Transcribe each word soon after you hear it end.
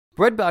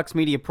Breadbox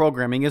Media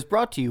Programming is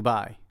brought to you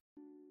by...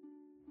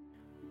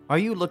 Are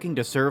you looking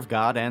to serve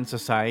God and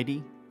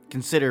society?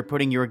 Consider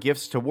putting your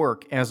gifts to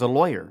work as a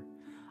lawyer.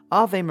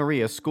 Ave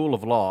Maria School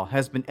of Law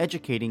has been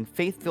educating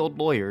faith-filled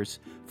lawyers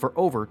for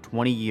over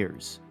 20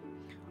 years.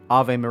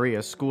 Ave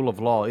Maria School of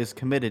Law is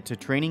committed to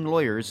training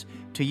lawyers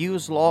to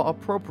use law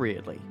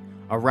appropriately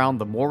around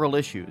the moral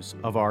issues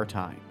of our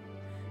time.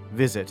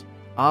 Visit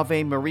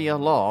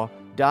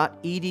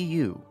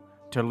avemarialaw.edu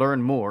to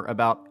learn more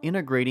about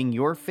integrating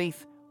your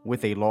faith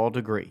with a law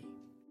degree.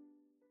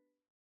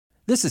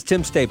 This is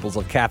Tim Staples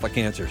of Catholic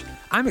Answers.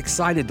 I'm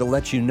excited to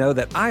let you know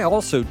that I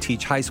also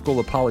teach high school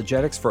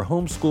apologetics for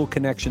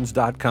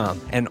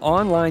homeschoolconnections.com, an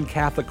online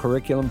Catholic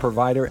curriculum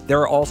provider.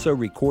 There are also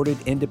recorded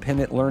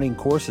independent learning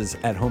courses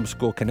at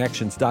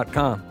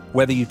homeschoolconnections.com.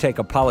 Whether you take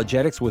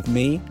apologetics with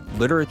me,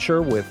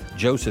 literature with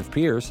Joseph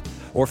Pierce,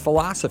 or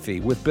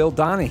philosophy with Bill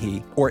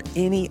Donahue, or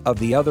any of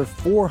the other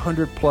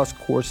 400-plus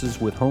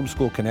courses with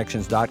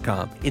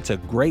homeschoolconnections.com, it's a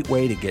great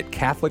way to get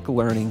Catholic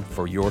learning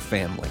for your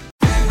family.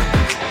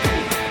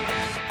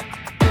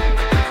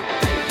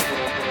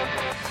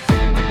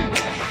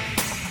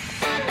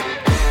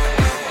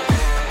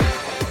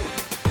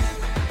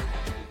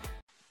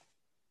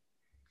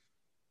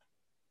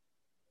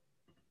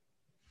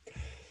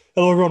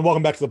 Hello, everyone.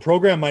 Welcome back to the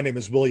program. My name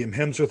is William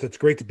Hemsworth. It's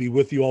great to be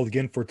with you all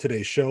again for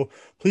today's show.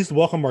 Please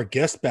welcome our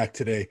guest back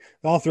today,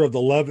 the author of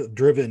The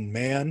Love-Driven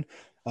Man,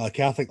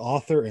 Catholic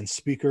author and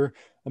speaker,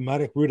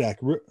 Marek Rudak.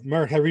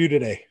 Marek, how are you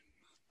today?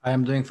 I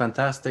am doing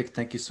fantastic.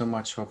 Thank you so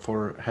much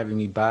for having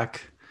me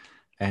back.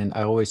 And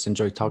I always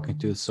enjoy talking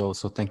to you. So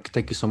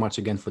thank you so much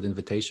again for the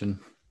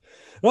invitation.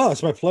 Oh,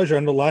 it's my pleasure. I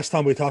know last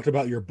time we talked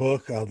about your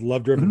book, The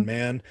Love-Driven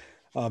Man.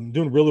 I'm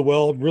doing really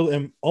well.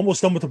 I'm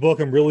almost done with the book.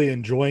 I'm really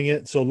enjoying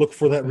it. So look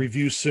for that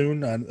review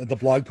soon on the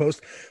blog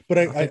post. But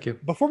Thank you.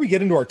 Before we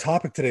get into our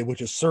topic today,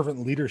 which is servant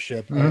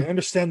leadership, I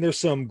understand there's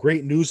some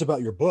great news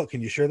about your book.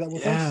 Can you share that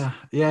with us?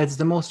 Yeah, it's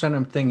the most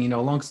random thing.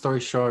 Long story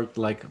short,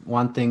 like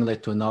one thing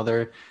led to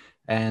another.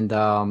 And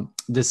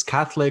this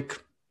Catholic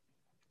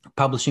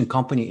publishing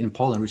company in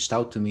Poland reached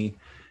out to me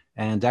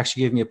and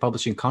actually gave me a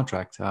publishing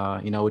contract,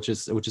 which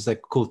is a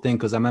cool thing,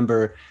 because I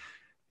remember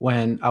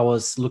when I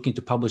was looking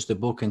to publish the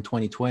book in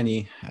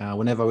 2020,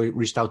 whenever we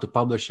reached out to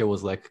publisher, it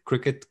was like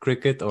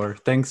cricket, or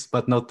thanks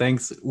but no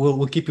thanks.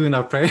 We'll keep you in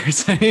our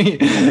prayers. the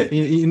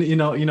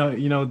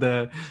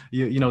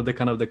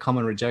kind of the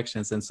common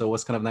rejections. And so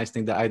what's kind of nice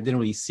thing that I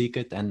didn't really seek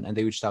it, and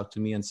they reached out to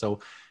me. And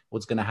so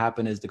what's going to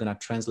happen is they're going to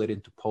translate it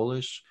into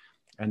Polish,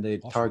 and they're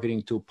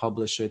targeting to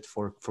publish it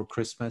for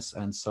Christmas.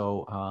 And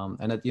so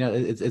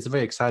it's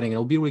very exciting.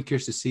 It'll be really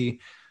curious to see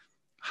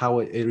how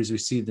it is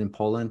received in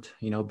Poland,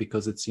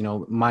 because it's,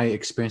 my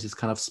experience is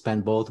kind of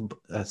spent both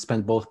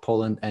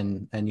Poland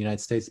and United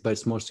States, but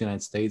it's mostly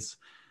United States.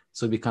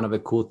 So it'd be kind of a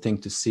cool thing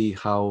to see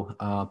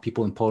how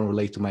people in Poland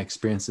relate to my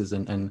experiences,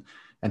 and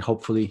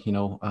hopefully,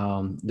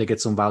 they get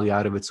some value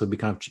out of it. So it'd be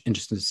kind of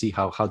interesting to see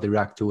how they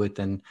react to it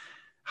and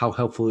how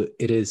helpful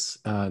it is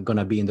going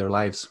to be in their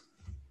lives.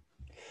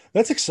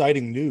 That's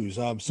exciting news.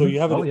 So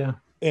you have it,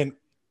 and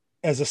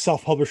as a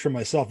self-publisher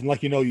myself, and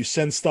like, you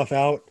send stuff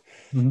out.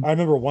 I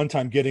remember one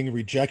time getting a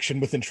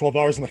rejection within 12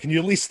 hours. I'm like, can you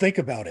at least think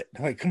about it?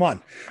 I'm like, come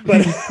on.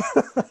 But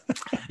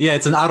yeah,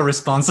 it's an auto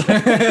response.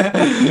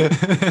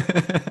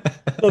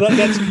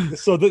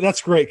 So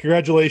that's great.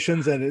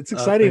 Congratulations. And it's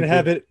exciting to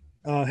have it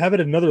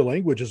in another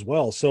language as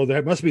well. So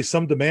there must be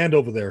some demand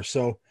over there.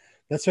 So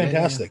that's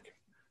fantastic.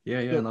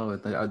 No,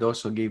 it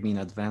also gave me in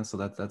advance. So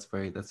that's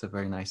a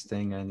very nice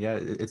thing. And yeah,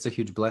 it's a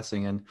huge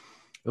blessing. And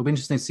it'll be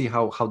interesting to see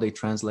how they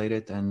translate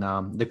it. And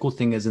the cool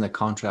thing is in the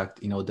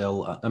contract,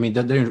 they'll,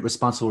 they're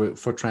responsible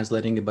for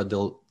translating it, but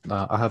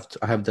I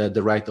have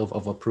the right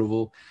of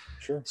approval.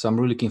 Sure. So I'm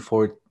really looking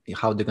forward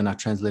how they're going to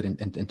translate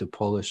it into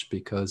Polish,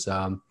 because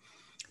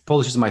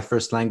Polish is my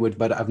first language,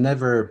 but I've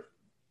never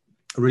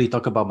really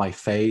talked about my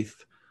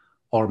faith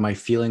or my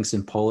feelings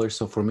in Polish.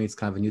 So for me, it's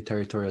kind of a new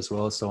territory as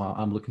well. So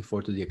I'm looking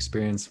forward to the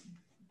experience.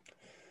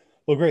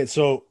 Well, great.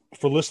 So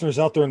for listeners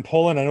out there in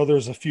Poland, I know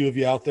there's a few of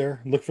you out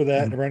there. Look for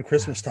that around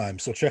Christmas time.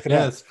 So check it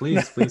out. Yes,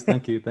 please.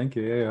 Thank you.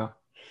 Yeah.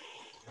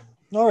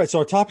 All right. So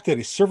our topic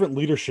today is servant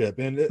leadership,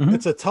 and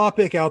it's a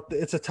topic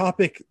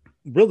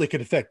really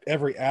could affect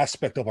every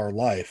aspect of our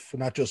life,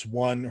 not just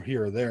one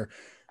here or there.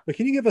 But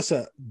can you give us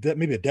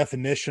maybe a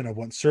definition of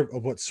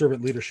what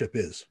servant leadership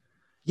is?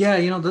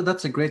 Yeah,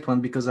 that's a great one,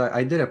 because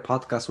I did a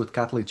podcast with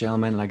Catholic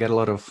gentlemen, and I got a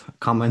lot of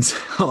comments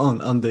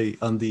on the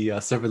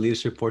servant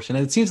leadership portion.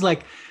 And it seems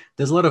like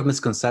there's a lot of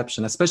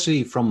misconception,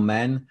 especially from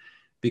men,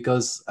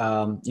 because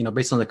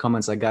based on the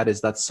comments I got, is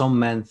that some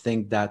men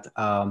think that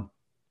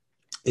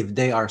if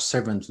they are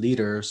servant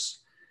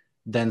leaders,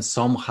 then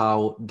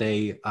somehow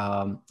they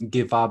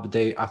give up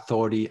their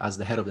authority as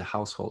the head of the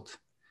household.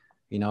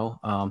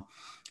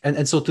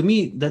 And so to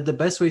me, that the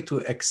best way to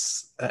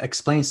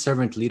explain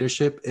servant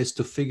leadership is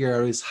to figure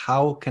out is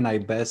how can I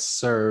best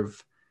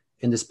serve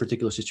in this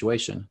particular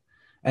situation.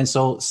 And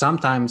so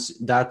sometimes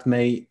that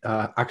may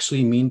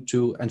actually mean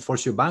to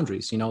enforce your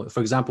boundaries. For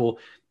example,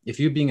 if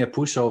you're being a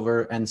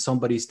pushover and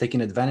somebody's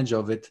taking advantage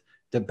of it,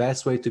 the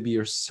best way to be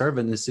your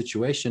servant in this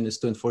situation is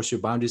to enforce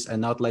your boundaries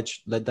and not let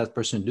that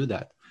person do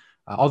that.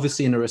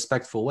 Obviously in a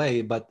respectful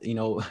way, but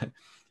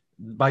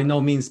by no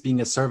means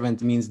being a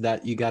servant means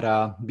that you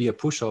gotta be a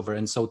pushover.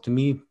 And so to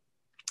me,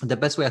 the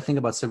best way I think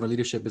about servant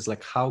leadership is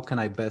like, how can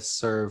I best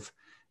serve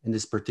in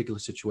this particular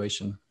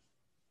situation?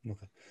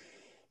 Okay.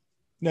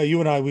 Now, you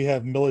and I, we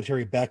have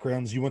military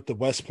backgrounds. You went to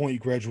West Point. You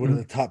graduated in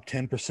the top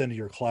 10% of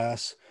your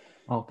class.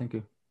 Oh, thank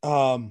you.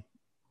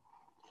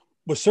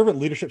 Was servant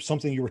leadership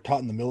something you were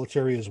taught in the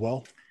military as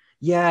well?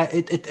 Yeah,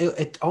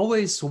 it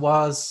always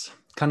was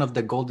kind of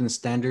the golden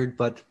standard,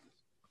 but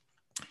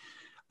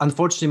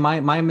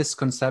unfortunately, my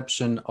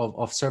misconception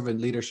of servant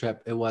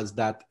leadership, it was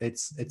that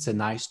it's a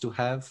nice to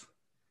have,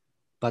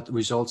 but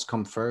results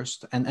come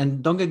first.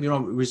 And don't get me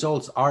wrong,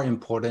 results are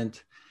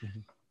important,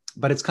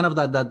 but it's kind of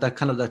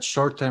that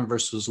short term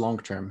versus long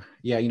term.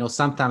 Yeah,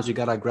 sometimes you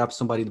gotta grab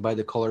somebody by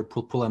the collar,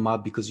 pull them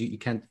up, because you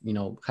can't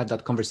have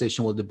that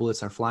conversation while the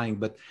bullets are flying.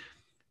 But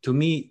to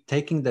me,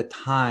 taking the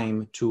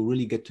time to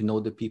really get to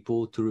know the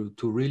people, to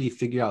really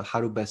figure out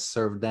how to best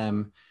serve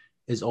them,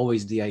 is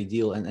always the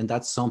ideal. And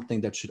that's something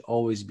that should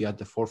always be at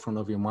the forefront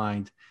of your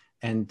mind.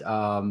 And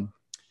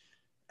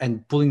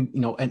pulling,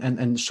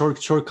 and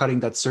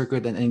shortcutting that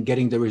circuit and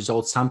getting the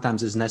results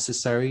sometimes is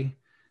necessary.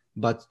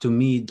 But to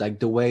me, like,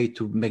 the way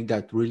to make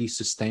that really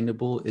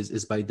sustainable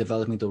is by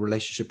developing the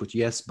relationship, which,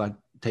 yes, but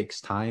takes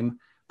time.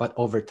 But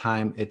over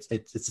time,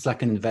 it's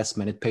like an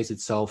investment. It pays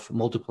itself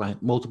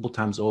multiple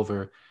times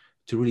over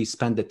to really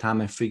spend the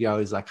time and figure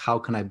out, is like, how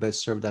can I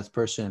best serve that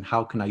person? And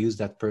how can I use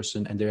that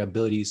person and their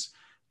abilities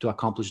to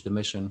accomplish the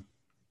mission?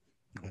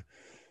 Okay.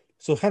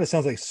 So it kind of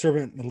sounds like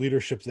servant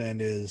leadership then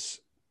is,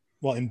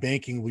 well, in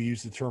banking, we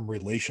use the term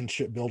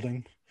relationship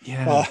building.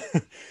 Yeah.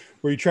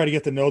 Where you try to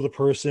get to know the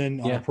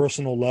person on a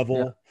personal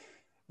level,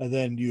 and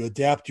then you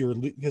adapt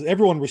because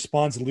everyone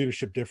responds to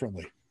leadership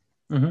differently.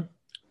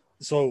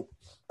 So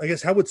I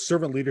guess, how would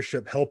servant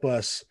leadership help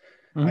us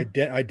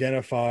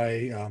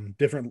identify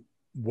different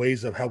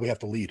ways of how we have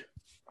to lead?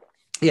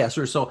 Yeah,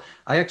 sure. So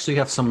I actually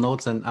have some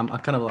notes, and I'm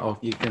kind of,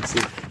 you can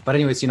see, but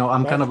anyways,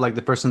 I'm kind of like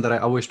the person that I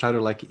always try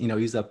to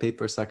use that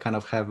paper. So I kind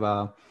of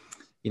have,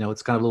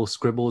 it's kind of little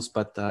scribbles,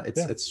 but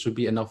it should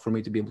be enough for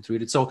me to be able to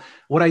read it. So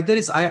what I did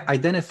is I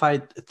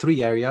identified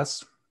 3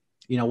 areas.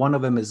 One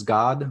of them is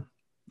God,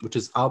 which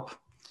is up.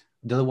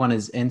 The other one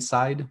is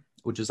inside,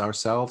 which is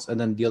ourselves. And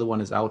then the other one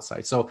is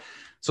outside. So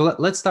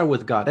let's start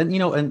with God.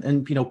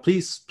 And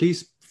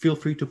please feel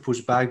free to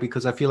push back,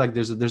 because I feel like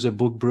there's a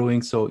book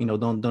brewing. So,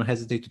 don't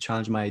hesitate to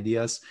challenge my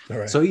ideas.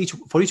 Right. So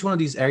for each one of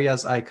these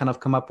areas, I kind of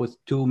come up with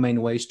 2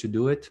 main ways to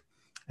do it.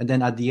 And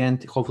then at the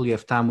end, hopefully you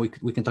have time, we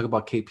can talk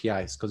about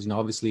KPIs, because,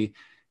 obviously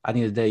at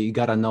the end of the day, you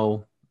got to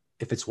know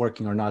if it's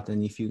working or not,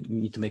 and if you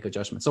need to make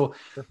adjustments. So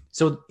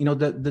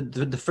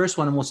the first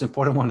one, the most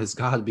important one, is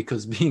God,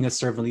 because being a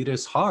servant leader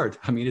is hard.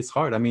 I mean, it's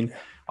hard. I mean,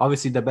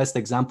 obviously the best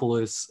example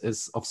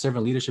is of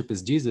servant leadership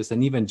is Jesus.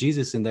 And even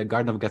Jesus in the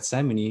Garden of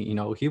Gethsemane,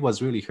 he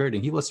was really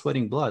hurting. He was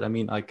sweating blood. I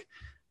mean, like,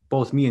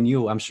 both me and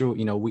you, I'm sure,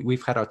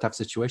 we've had our tough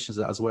situations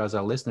as well as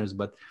our listeners,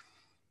 but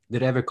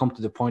did it ever come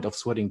to the point of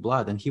sweating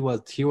blood? And he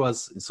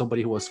was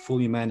somebody who was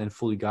fully man and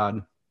fully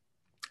God,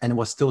 and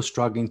was still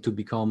struggling to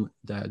become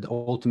the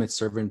ultimate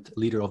servant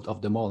leader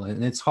of them all.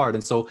 And it's hard.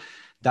 And so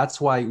that's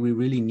why we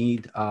really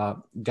need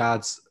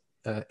God's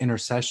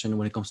intercession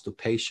when it comes to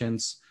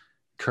patience,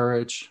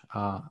 courage,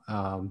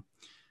 and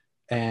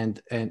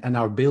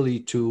our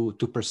ability to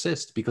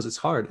persist, because it's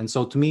hard. And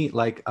so to me,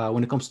 like,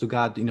 when it comes to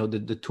God,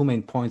 the 2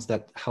 main points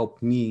that help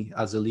me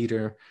as a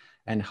leader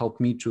and help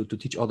me to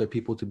teach other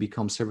people to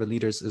become servant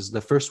leaders is,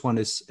 the first one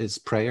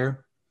is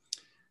prayer.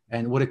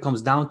 And what it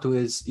comes down to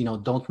is,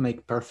 don't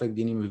make perfect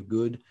the enemy of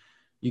good.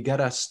 You got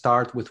to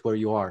start with where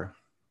you are.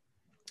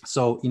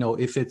 So,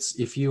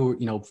 if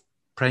you're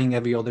praying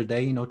every other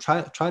day,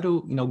 try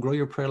to, grow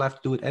your prayer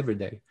life, do it every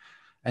day.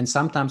 And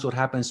sometimes what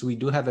happens, we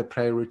do have a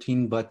prayer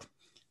routine, but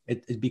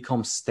it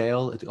becomes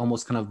stale. It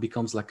almost kind of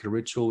becomes like a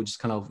ritual. We just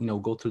kind of,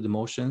 go through the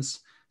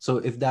motions. So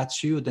if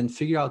that's you, then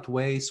figure out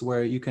ways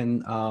where you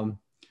can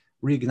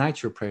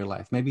reignite your prayer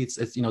life. Maybe it's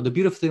the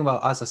beautiful thing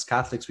about us as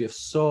Catholics, we have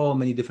so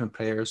many different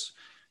prayers.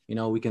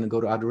 We can go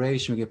to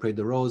adoration, we can pray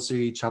the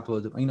rosary, chapel,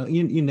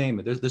 you name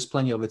it. There's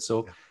plenty of it.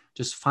 So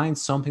just find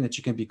something that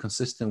you can be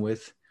consistent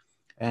with,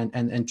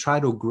 and try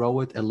to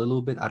grow it a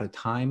little bit at a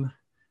time,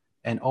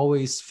 and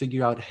always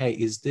figure out, hey,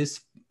 is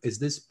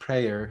this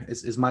prayer,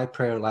 is my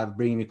prayer life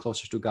bringing me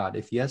closer to God?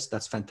 If yes,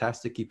 that's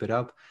fantastic, keep it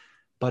up.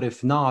 But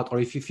if not, or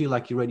if you feel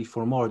like you're ready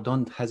for more,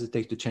 don't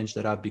hesitate to change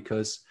that up,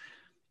 because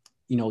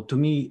to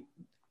me,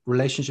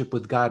 relationship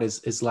with God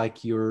is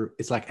like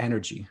it's like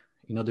energy.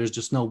 There's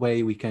just no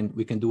way we can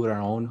do it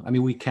our own. I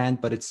mean, we can,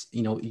 but it's,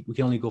 we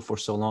can only go for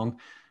so long.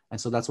 And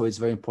so that's why it's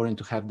very important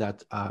to have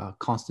that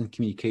constant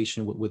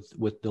communication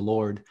with the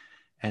Lord,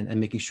 and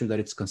making sure that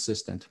it's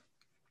consistent.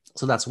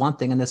 So that's one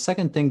thing. And the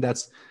second thing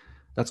that's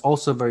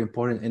also very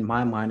important in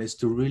my mind is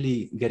to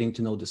really getting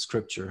to know the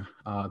scripture,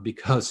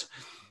 because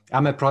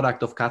I'm a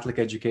product of Catholic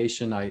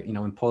education.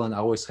 In Poland, I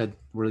always had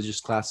religious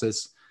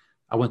classes.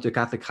 I went to a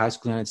Catholic high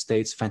school in the United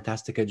States,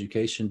 fantastic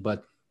education,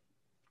 but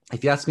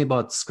if you ask me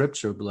about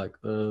scripture, I'd be like,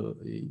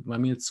 I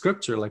mean, it's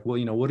scripture. Like,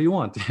 well, what do you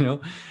want?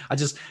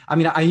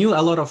 I knew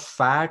a lot of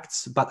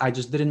facts, but I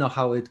just didn't know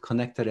how it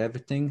connected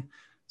everything.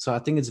 So I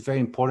think it's very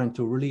important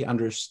to really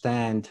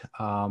understand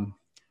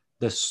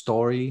the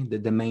story,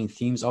 the main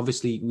themes.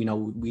 Obviously,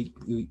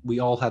 we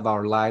all have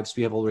our lives.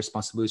 We have all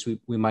responsibilities.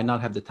 We might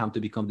not have the time to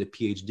become the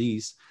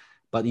PhDs,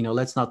 but,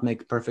 let's not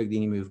make perfect the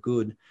enemy of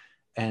good,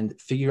 and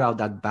figure out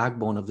that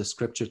backbone of the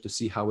scripture to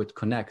see how it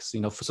connects.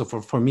 So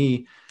for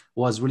me,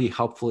 was really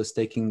helpful is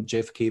taking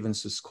J.F.K.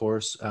 Evans's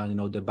course,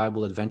 the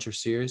Bible Adventure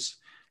series.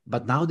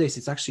 But nowadays,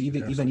 it's actually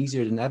even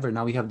easier than ever.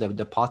 Now we have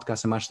the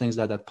podcast, and much things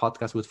that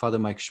podcast with Father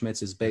Mike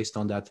Schmitz is based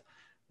on that,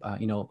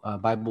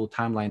 Bible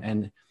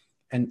timeline.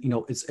 And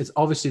it's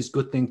obviously it's a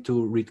good thing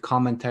to read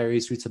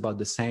commentaries, reads about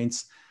the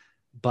saints,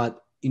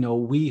 but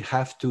we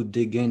have to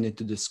dig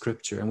into the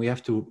scripture, and we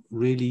have to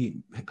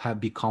really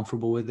be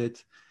comfortable with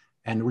it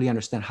and really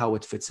understand how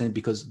it fits in.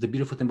 Because the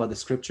beautiful thing about the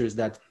scripture is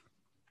that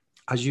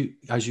as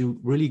you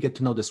really get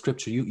to know the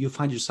scripture, you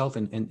find yourself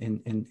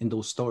in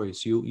those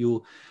stories.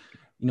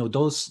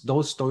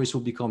 Those stories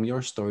will become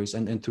your stories,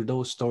 and through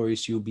those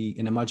stories you'll be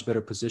in a much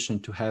better position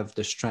to have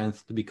the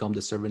strength to become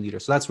the servant leader.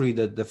 So that's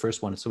really the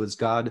first one. So it's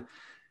God,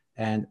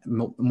 and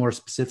more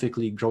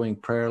specifically growing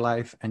prayer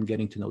life and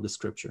getting to know the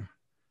scripture.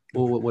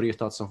 Well, what are your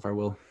thoughts so far,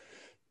 Will?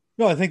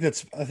 No, I think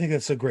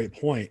that's a great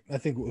point. I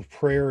think with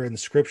prayer and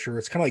scripture,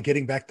 it's kind of like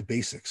getting back to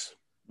basics,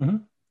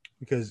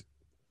 because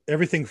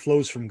everything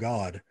flows from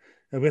God,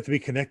 and we have to be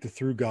connected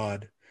through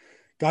God.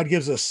 God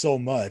gives us so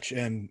much,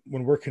 and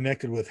when we're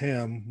connected with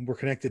him, we're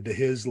connected to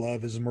his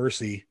love, his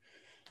mercy.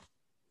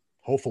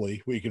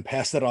 Hopefully we can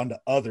pass that on to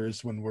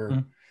others when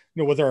we're,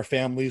 with our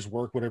families,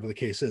 work, whatever the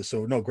case is.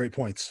 So no, great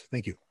points.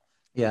 Thank you.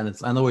 Yeah. And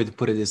it's another way to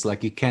put it is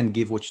like, you can't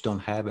give what you don't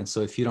have. And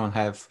so if you don't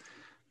have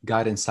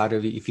God inside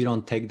of you, if you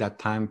don't take that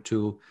time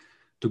to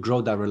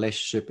grow that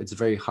relationship, it's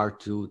very hard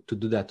to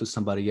do that to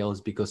somebody else,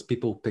 because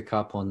people pick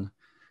up on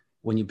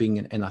when you're being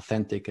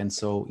inauthentic. And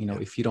so,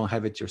 if you don't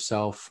have it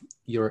yourself,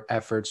 your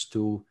efforts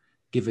to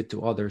give it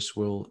to others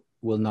will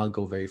not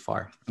go very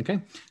far.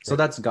 Okay. So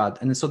that's God.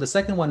 And so the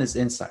second one is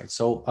insight.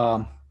 So,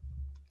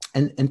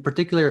 and in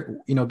particular,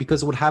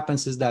 because what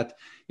happens is that,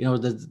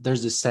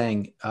 there's this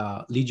saying,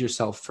 lead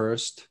yourself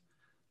first,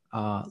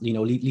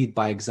 lead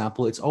by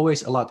example. It's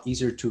always a lot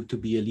easier to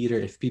be a leader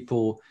if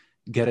people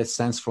get a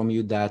sense from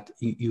you that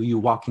you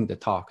walking the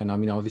talk. And I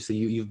mean, obviously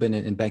you've been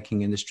in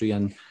banking industry,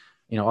 and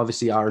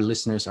obviously our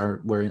listeners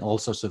were in all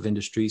sorts of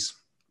industries,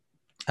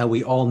 and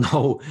we all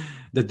know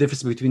the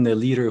difference between a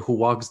leader who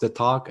walks the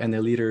talk and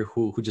a leader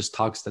who just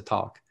talks the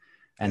talk.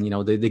 And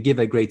they give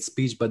a great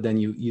speech, but then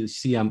you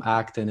see them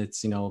act, and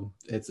it's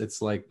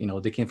it's like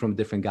they came from a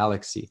different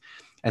galaxy.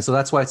 And so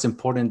that's why it's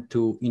important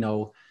to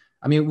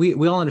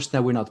we all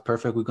understand we're not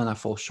perfect, we're gonna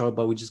fall short,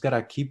 but we just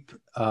gotta keep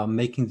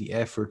making the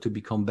effort to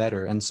become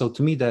better. And so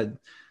to me, that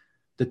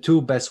the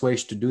two best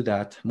ways to do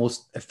that,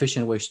 most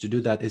efficient ways to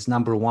do that, is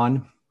number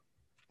one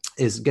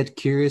is get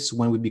curious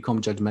when we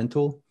become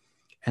judgmental,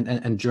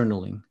 and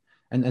journaling.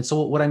 And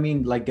so what I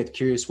mean, like, get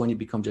curious when you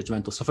become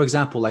judgmental. So for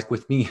example, like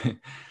with me,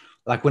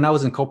 like when I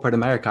was in corporate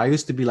America, I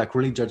used to be like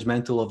really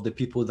judgmental of the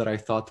people that I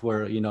thought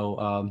were,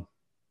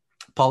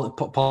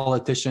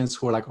 politicians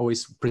who are like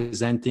always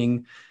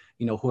presenting,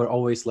 who are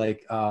always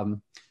like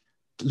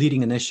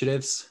leading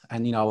initiatives.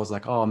 And, I was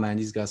like, oh man,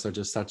 these guys are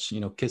just such,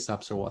 kiss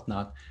ups or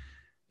whatnot,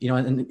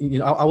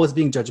 I was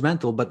being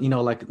judgmental. But,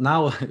 like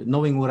now,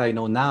 knowing what I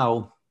know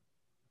now,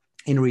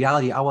 in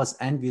reality, I was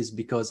envious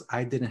because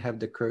I didn't have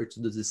the courage to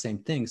do the same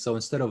thing. So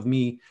instead of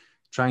me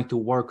trying to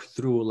work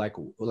through like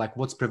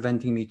what's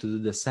preventing me to do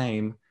the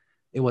same,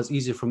 it was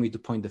easier for me to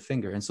point the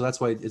finger. And so that's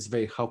why it's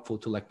very helpful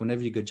to, like,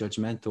 whenever you get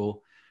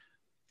judgmental,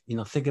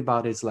 think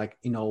about it, it's like,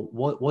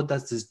 what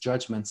does this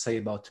judgment say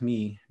about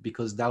me?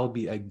 Because that would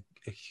be a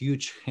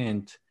huge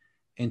hint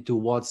into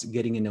what's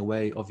getting in the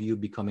way of you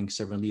becoming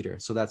servant leader.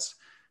 So that's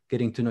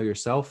getting to know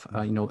yourself,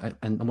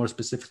 and more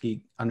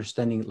specifically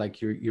understanding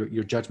like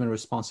your judgment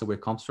response to where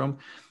it comes from.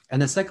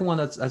 And the second one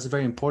that's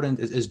very important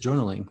is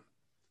journaling.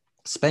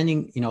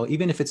 Spending,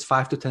 even if it's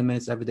 5 to 10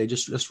 minutes every day,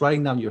 just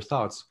writing down your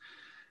thoughts.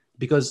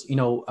 Because,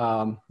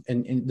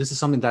 and this is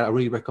something that I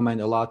really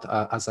recommend a lot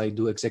as I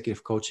do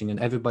executive coaching, and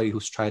everybody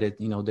who's tried it,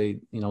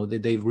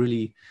 they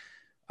really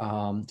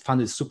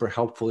found it super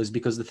helpful, is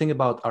because the thing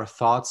about our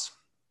thoughts,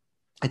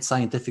 it's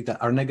scientific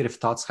that our negative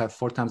thoughts have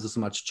 4 times as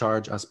much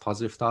charge as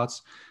positive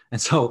thoughts.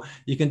 And so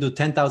you can do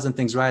 10,000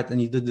 things right,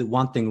 and you did the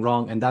one thing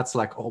wrong, and that's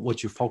like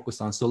what you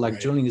focus on. So like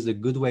journaling is a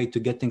good way to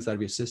get things out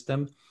of your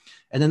system.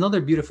 And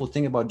another beautiful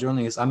thing about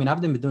journaling is, I've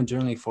been doing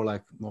journaling for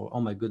like, oh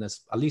my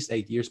goodness, at least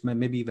 8 years,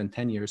 maybe even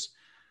 10 years.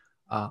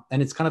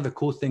 And it's kind of a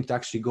cool thing to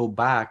actually go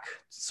back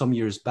some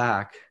years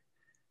back,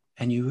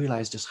 and you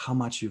realize just how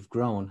much you've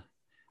grown.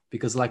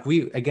 Because like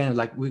we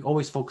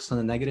always focus on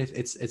the negative.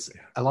 It's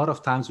a lot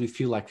of times we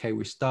feel like, hey,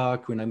 we're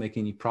stuck, we're not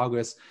making any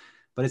progress.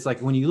 But it's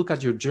like when you look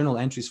at your journal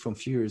entries from a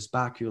few years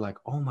back, you're like,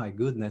 oh my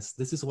goodness,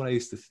 this is what I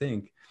used to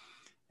think.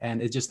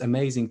 And it's just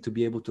amazing to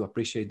be able to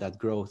appreciate that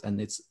growth.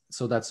 And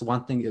so that's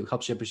one thing, it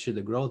helps you appreciate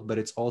the growth, but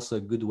it's also a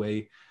good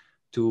way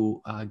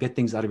to get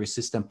things out of your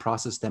system,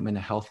 process them in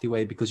a healthy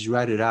way. Because you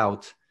write it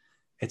out,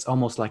 it's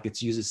almost like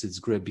it uses its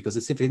grip, because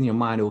it's if in your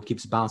mind, it will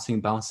keeps bouncing,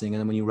 and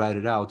then when you write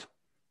it out,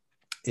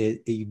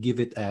 you give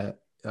it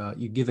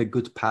a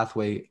good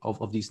pathway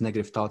of these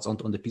negative thoughts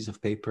on the piece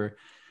of paper.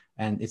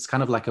 And it's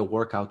kind of like a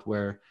workout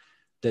where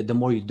the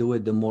more you do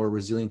it, the more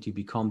resilient you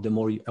become, the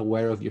more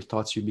aware of your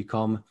thoughts you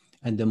become,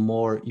 and the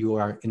more you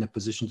are in a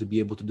position to be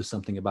able to do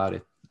something about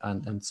it.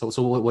 And so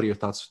what are your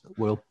thoughts,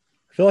 Will?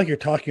 I feel like you're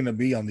talking to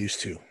me on these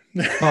two.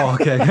 Oh,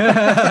 okay.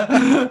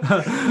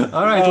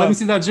 All right. Let me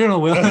see that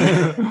journal, Will.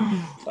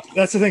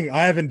 That's the thing.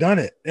 I haven't done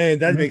it, and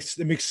that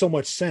makes so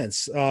much sense.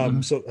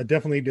 So I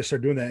definitely need to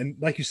start doing that. And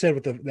like you said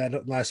with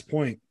that last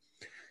point,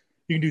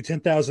 you can do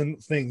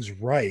 10,000 things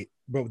right,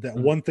 but with that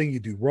one thing you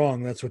do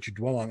wrong, that's what you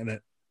dwell on. And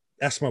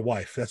ask my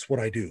wife. That's what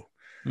I do.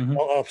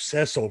 I'll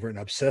obsess over it,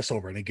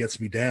 and it gets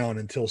me down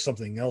until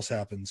something else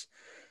happens.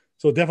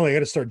 So definitely I got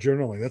to start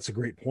journaling. That's a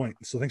great point.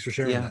 So thanks for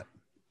sharing that.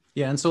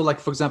 Yeah. And so, like,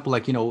 for example,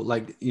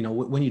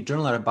 when you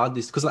journal about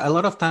this, because a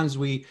lot of times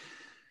we,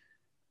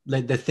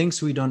 like, the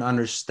things we don't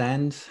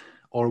understand,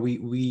 or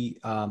we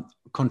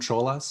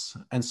control us.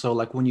 And so,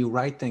 like, when you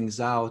write things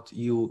out,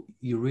 you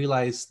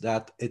realize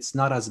that it's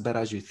not as bad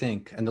as you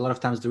think. And a lot of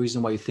times the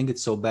reason why you think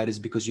it's so bad is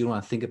because you don't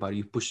want to think about it.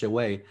 You push it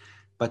away.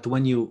 But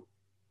when you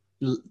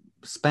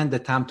spend the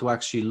time to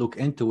actually look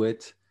into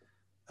it,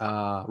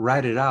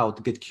 write it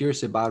out, get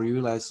curious about it, you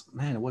realize,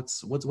 man,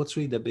 what's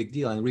really the big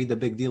deal? And really the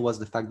big deal was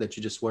the fact that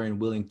you just weren't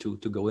willing to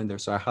go in there.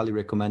 So I highly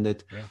recommend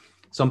it. Yeah.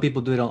 Some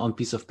people do it on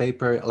piece of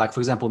paper. Like,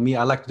 for example, me,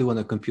 I like to do it on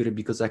a computer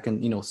because I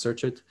can,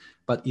 search it.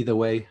 But either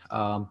way,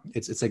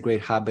 it's a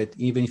great habit.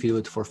 Even if you do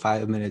it for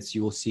 5 minutes,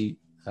 you will see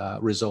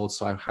results.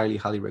 So I highly,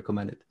 highly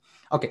recommend it.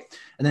 Okay.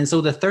 And then, so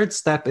the third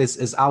step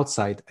is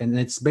outside. And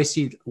it's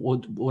basically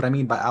what I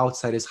mean by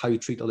outside is how you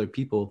treat other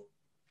people.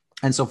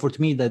 And so for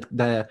me,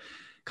 the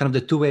kind of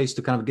the two ways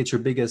to kind of get your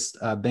biggest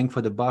bang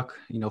for the buck,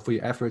 for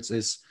your efforts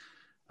is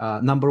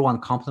number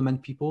one,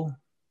 compliment people.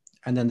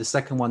 And then the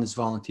second one is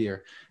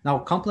volunteer. Now,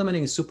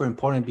 complimenting is super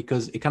important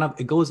because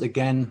it goes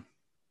again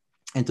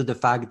into the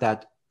fact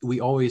that we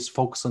always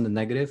focus on the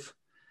negative.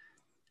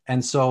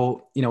 And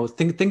so,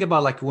 think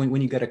about, like,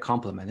 when you get a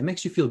compliment, it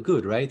makes you feel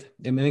good, right?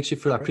 It makes you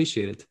feel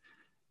appreciated.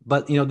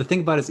 But, the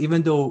thing about it is,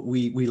 even though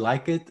we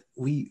like it,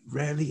 we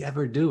rarely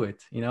ever do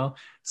it,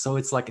 So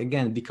it's like,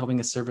 again,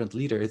 becoming a servant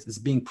leader. It's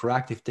being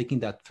proactive, taking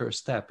that first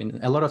step.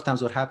 And a lot of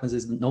times what happens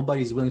is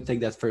nobody's willing to take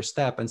that first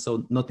step. And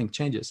so nothing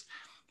changes.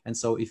 And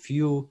so if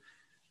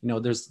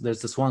there's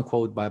this one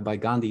quote by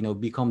Gandhi,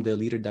 become the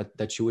leader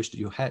that you wish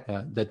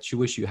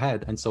you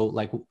had. And so,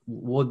 like,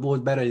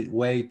 what better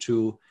way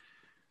to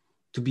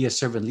be a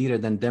servant leader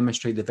than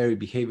demonstrate the very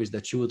behaviors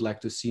that you would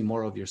like to see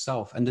more of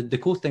yourself? And the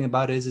cool thing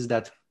about it is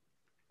that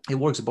it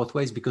works both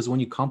ways, because when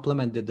you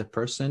compliment the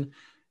person,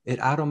 it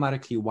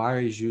automatically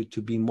wires you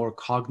to be more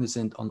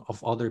cognizant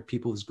of other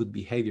people's good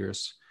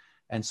behaviors.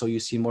 And so you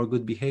see more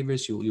good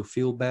behaviors, you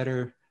feel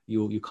better,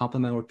 you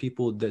compliment more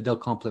people, they'll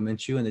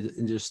compliment you, and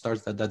it just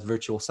starts that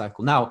virtual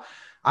cycle. Now,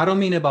 I don't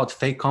mean about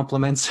fake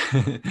compliments.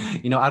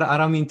 I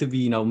don't mean to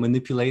be,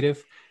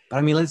 manipulative, but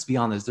I mean, let's be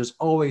honest, there's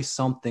always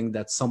something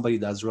that somebody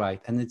does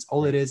right. And it's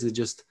all it is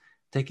just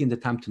taking the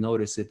time to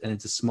notice it. And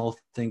it's a small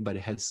thing, but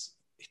it has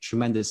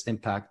tremendous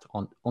impact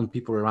on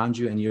people around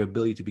you and your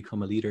ability to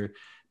become a leader,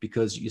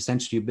 because you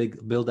essentially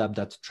build up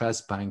that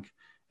trust bank.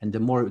 And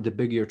the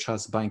bigger your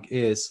trust bank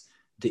is,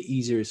 the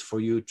easier it is for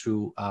you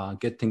to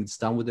get things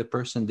done with the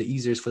person. The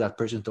easier it is for that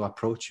person to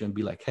approach you and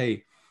be like,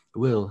 hey,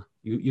 Will,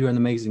 you're an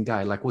amazing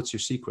guy. Like, what's your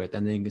secret?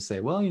 And then you can say,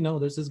 well,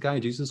 there's this guy,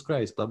 Jesus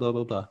Christ, blah, blah,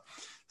 blah, blah.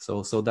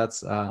 So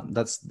that's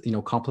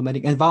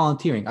complimenting and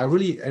volunteering. I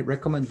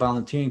recommend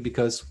volunteering,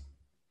 because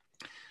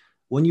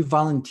when you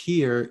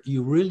volunteer,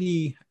 you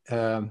really,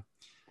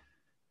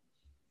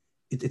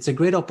 it's a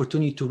great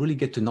opportunity to really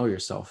get to know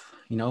yourself,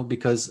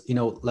 because,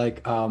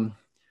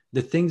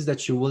 the things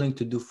that you're willing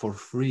to do for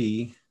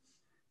free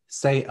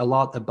say a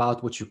lot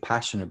about what you're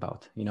passionate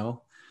about,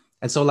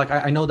 And so, like,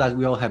 I know that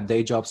we all have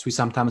day jobs. We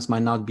sometimes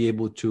might not be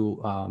able to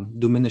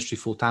do ministry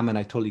full time, and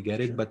I totally get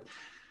it. Sure. But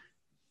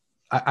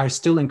I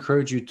still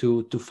encourage you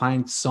to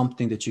find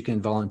something that you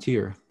can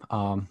volunteer.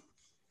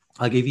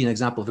 I'll give you an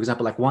example. For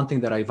example, like, one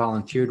thing that I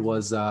volunteered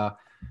was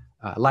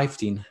Life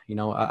Team.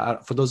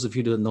 For those of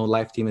you who don't know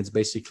Life Team, it's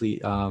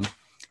basically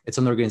it's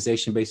an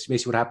organization. Basically,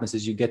 what happens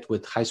is you get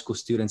with high school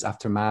students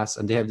after mass,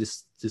 and they have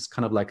this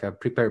kind of like a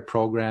prepared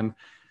program.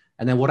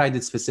 And then what I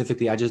did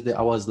specifically, I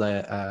was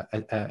like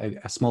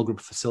a small group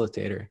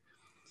facilitator,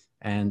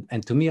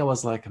 and to me, I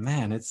was like,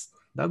 man,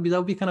 that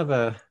would be kind of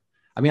a.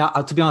 I mean,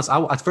 to be honest,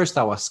 at first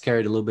I was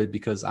scared a little bit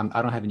because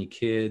I don't have any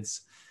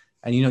kids,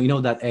 and you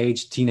know that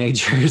age,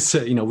 teenagers.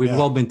 We've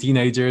all been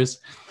teenagers,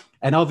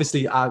 and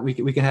obviously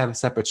we can have a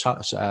separate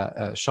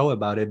show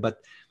about it.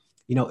 But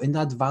in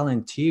that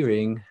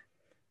volunteering,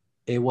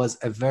 it was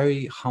a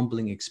very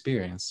humbling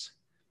experience.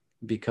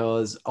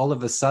 Because all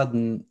of a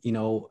sudden,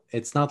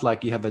 it's not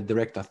like you have a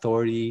direct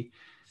authority.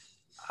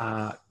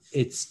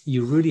 it's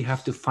you really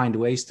have to find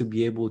ways to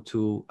be able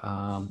to,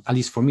 at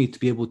least for me, to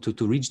be able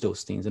to reach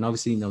those things. And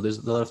obviously, there's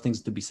a lot of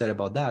things to be said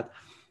about that.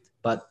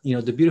 But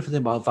the beautiful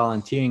thing about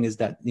volunteering is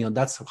that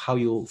that's how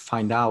you'll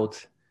find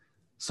out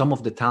some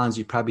of the talents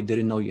you probably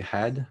didn't know you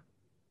had.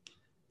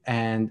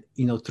 And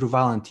through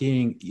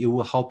volunteering, it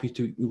will help you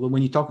to,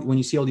 when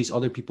you see all these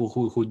other people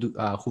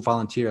who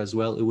volunteer as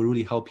well, it will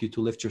really help you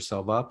to lift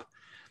yourself up.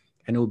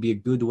 And it will be a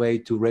good way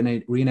to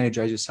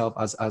re-energize yourself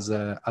as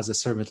a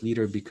servant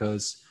leader,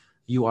 because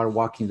you are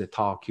walking the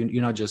talk.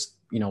 You're not just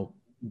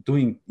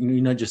doing,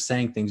 you're not just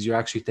saying things, you're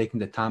actually taking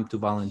the time to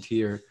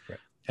volunteer. Right.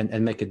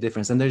 And make a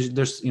difference. And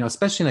there's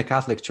especially in a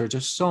Catholic church,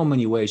 there's so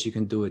many ways you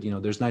can do it.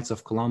 There's Knights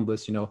of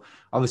Columbus.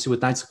 Obviously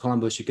with Knights of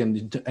Columbus, you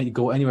can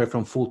go anywhere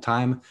from full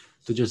time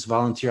to just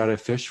volunteer at a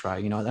fish fry.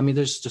 I mean,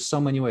 there's just so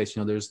many ways.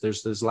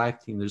 There's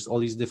Life Team. There's all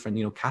these different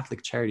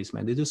Catholic charities.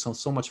 Man, they do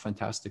so much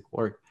fantastic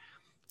work.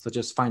 So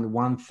just find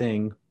one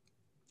thing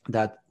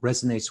that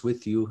resonates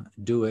with you,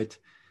 do it,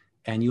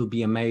 and you'll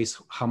be amazed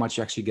how much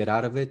you actually get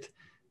out of it.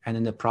 And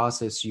in the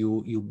process,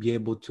 you'll be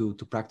able to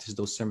practice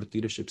those servant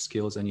leadership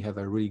skills, and you have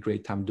a really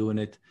great time doing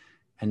it.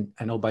 And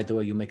oh, by the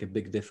way, you make a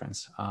big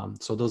difference.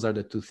 So those are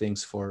the two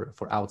things for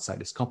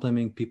outsiders: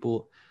 complimenting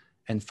people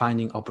and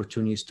finding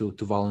opportunities to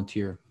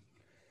volunteer.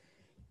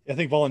 I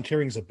think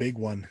volunteering is a big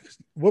one.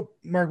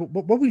 Mark,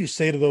 what would you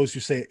say to those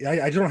who say,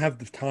 I don't have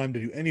the time to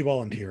do any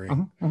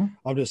volunteering.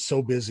 I'm just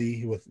so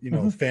busy with,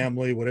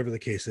 family, whatever the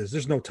case is.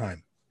 There's no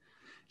time.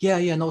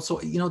 Yeah, no. So,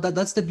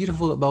 that's the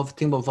beautiful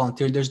thing about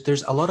volunteering.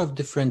 There's a lot of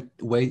different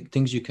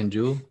things you can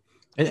do.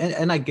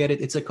 And I get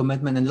it. It's a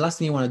commitment. And the last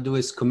thing you want to do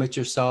is commit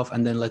yourself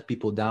and then let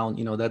people down.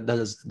 That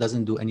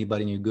doesn't do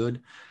anybody any good.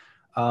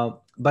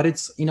 But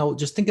it's,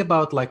 just think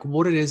about like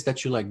what it is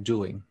that you like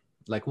doing.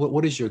 Like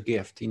what is your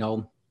gift?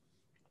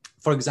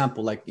 For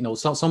example, like,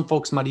 some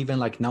folks might even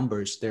like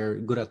numbers. They're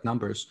good at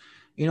numbers.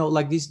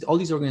 Like all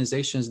these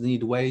organizations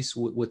need ways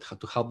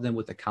to help them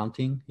with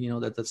accounting.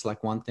 That's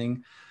like one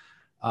thing.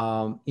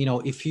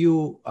 If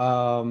you,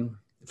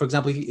 for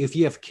example, if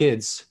you have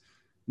kids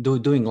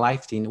doing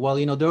Life Team, well,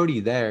 they're already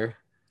there,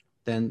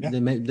 then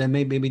they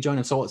maybe join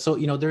them. So,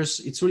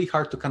 it's really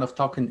hard to kind of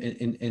talk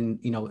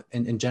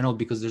in general,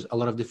 because there's a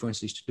lot of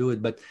different ways to do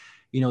it. But,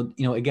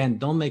 again,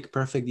 don't make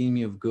perfect the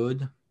enemy of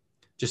good.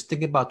 Just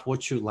think about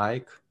what you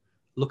like,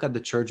 look at the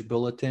church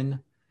bulletin,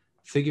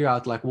 figure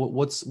out like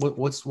what's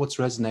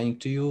resonating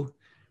to you.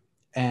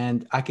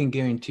 And I can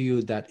guarantee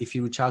you that if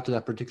you reach out to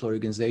that particular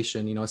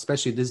organization,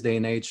 especially this day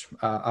and age,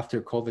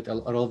 after COVID, a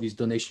lot of these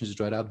donations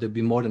dried up, they'll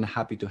be more than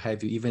happy to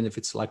have you, even if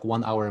it's like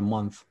 1 hour a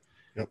month.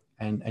 Yep.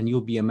 And you'll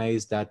be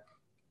amazed that,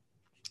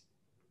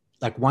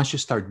 like, once you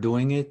start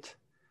doing it,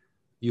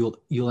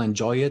 you'll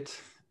enjoy it.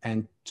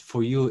 And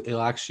for you,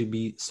 it'll actually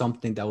be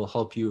something that will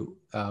help you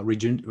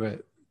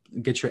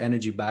get your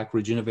energy back,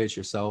 regenerate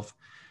yourself.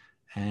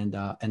 And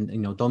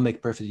don't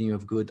make perfect the enemy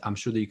of good. I'm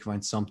sure that you can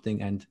find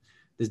something. And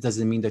this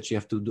doesn't mean that you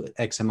have to do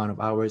X amount of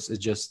hours.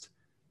 It's just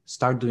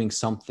start doing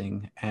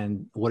something,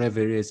 and whatever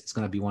it is, it's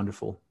going to be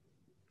wonderful.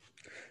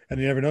 And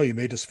you never know, you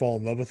may just fall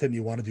in love with it and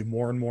you want to do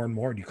more and more and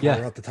more, and you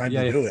carve out the time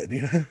to do it.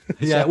 And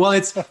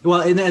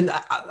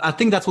I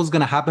think that's what's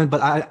going to happen,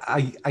 but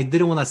I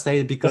didn't want to say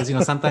it because,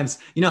 sometimes,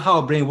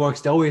 how our brain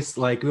works. We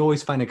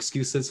always find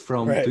excuses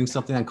from doing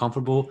something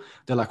uncomfortable.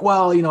 They're like,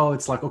 well,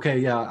 it's like,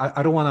 okay,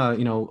 I don't want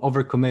to,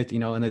 overcommit,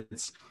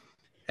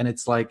 and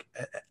it's like,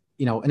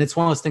 and it's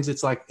one of those things,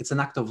 it's like, it's an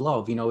act of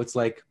love. It's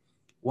like,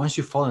 once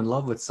you fall in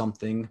love with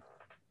something,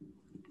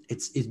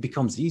 it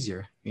becomes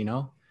easier,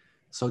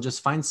 So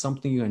just find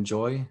something you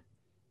enjoy,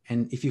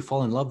 and if you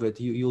fall in love with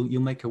it,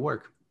 you'll make it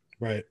work.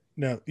 Right.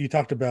 Now, you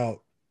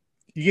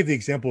gave the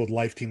example with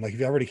Life Team. Like, if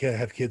you already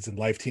have kids in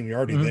Life Team, you're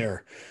already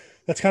there.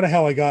 That's kind of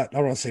how I don't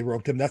want to say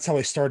roped in. That's how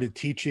I started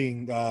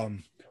teaching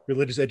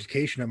religious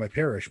education at my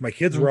parish. My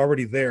kids were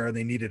already there and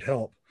they needed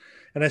help.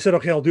 And I said,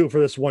 okay, I'll do it for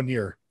this 1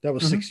 year. That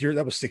was 6 years.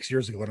 That was 6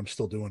 years ago, and I'm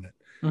still doing it.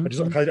 I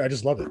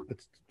just love it.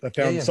 I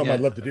found something I'd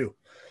love to do.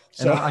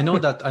 So I know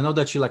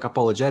that you like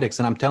apologetics,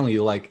 and I'm telling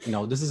you, like,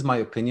 this is my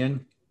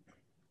opinion,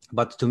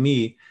 but to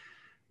me,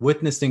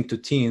 witnessing to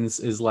teens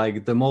is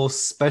like the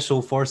most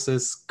special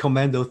forces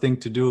commando thing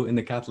to do in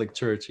the Catholic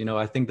Church.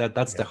 I think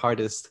that's the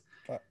hardest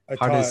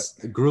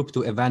group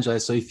to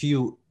evangelize. So if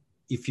you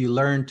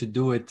learn to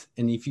do it,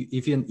 and if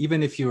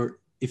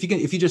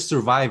you just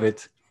survive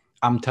it,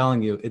 I'm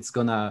telling you, it's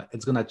gonna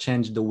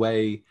change the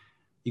way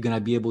you're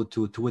gonna be able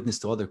to witness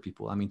to other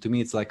people. I mean, to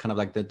me, it's like kind of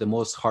like the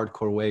most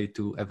hardcore way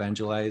to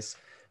evangelize.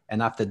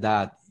 And after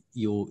that,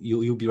 you'll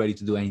be ready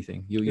to do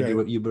anything.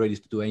 You'll be ready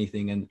to do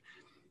anything. And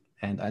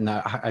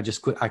I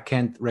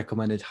can't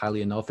recommend it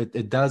highly enough.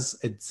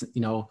 It's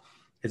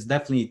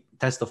definitely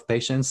test of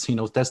patience,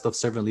 test of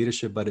servant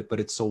leadership, but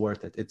it's so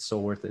worth it. It's so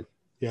worth it.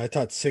 Yeah, I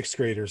taught sixth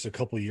graders a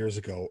couple of years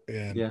ago,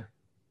 and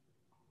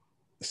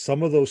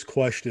some of those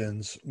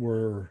questions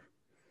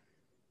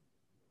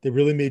they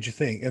really made you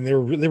think, and they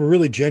were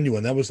really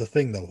genuine. That was the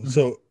thing, though.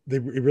 So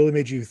it really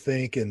made you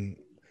think, and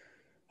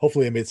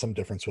hopefully it made some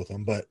difference with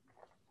them. But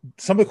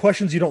some of the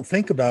questions you don't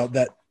think about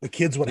that the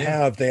kids would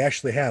have, they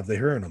actually have. They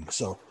heard them.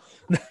 So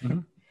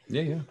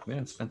Yeah.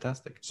 It's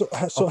fantastic. So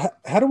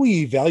how do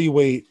we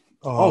evaluate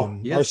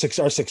yes.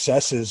 our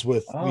successes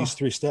with these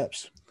 3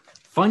 steps?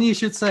 Funny you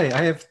should say.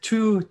 I have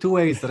two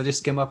ways that I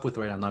just came up with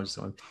right now. No, I'm just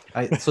going.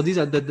 So these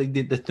are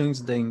the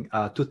things.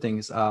 Two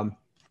things.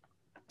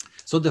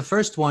 So the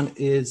first one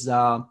is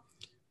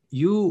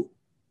you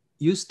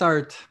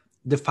start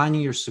defining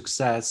your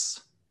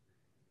success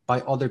by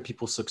other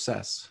people's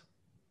success.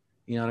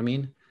 You know what I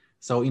mean?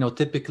 So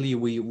typically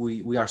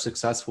we are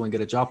successful and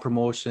get a job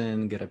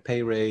promotion, get a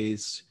pay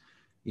raise,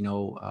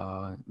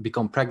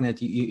 become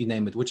pregnant, you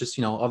name it, which is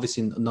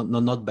obviously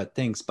not bad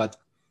things, but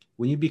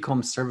when you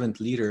become servant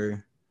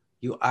leader,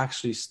 you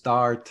actually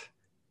start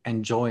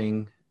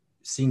enjoying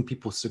seeing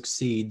people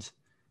succeed.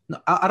 No,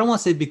 I don't want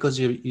to say because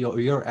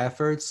your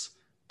efforts,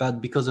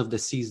 but because of the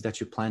seeds that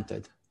you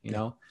planted,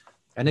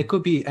 and it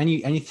could be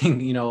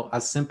anything,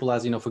 as simple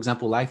as, for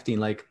example, Life Teen,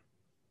 like,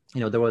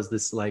 there was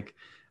this, like,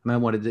 I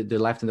remember when the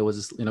Life Teen, there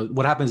was this,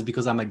 what happens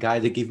because I'm a guy,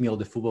 they give me all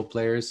the football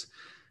players,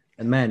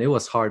 and man, it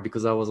was hard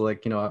because I was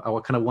like, I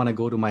kind of want to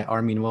go to my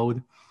army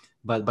mode.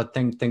 But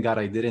thank God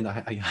I didn't.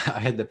 I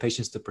had the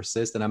patience to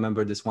persist. And I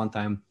remember this one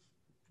time,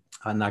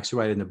 and I actually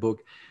write in the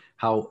book,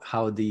 how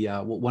the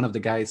one of the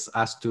guys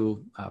asked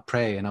to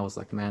pray, and I was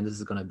like, man, this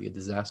is gonna be a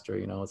disaster.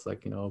 It's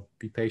like,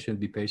 be patient.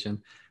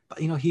 But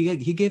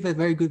he gave a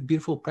very good,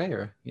 beautiful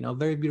prayer.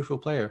 Very beautiful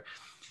prayer.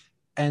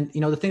 And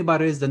the thing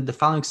about it is that the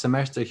following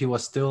semester he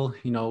was still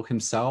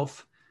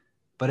himself,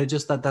 but it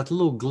just that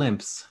little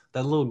glimpse,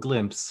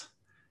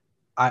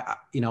 I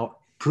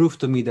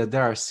proved to me that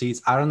there are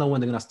seeds. I don't know when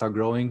they're gonna start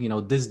growing.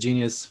 This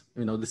genius,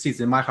 the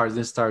seeds in my heart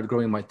didn't start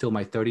growing till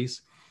my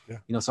 30s.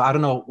 Yeah. So I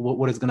don't know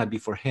what it's gonna be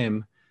for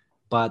him,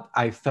 but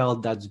I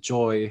felt that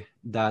joy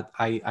that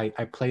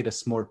I played a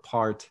small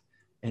part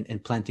in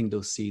planting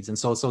those seeds. And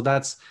so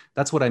that's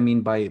what I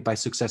mean by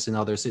success in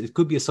others. It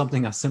could be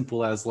something as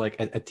simple as like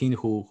a teen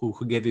who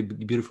gave a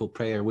beautiful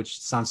prayer,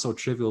 which sounds so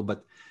trivial,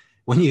 but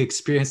when you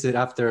experience it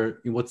after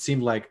what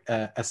seemed like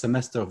a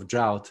semester of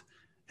drought,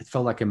 it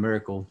felt like a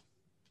miracle.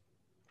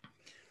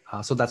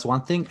 So that's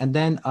one thing. And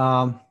then,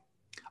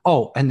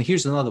 and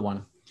here's another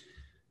one.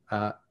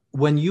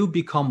 When you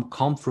become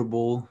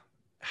comfortable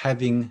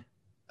having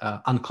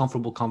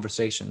uncomfortable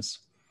conversations,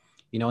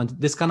 and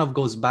this kind of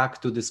goes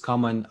back to this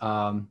common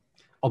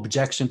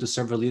objection to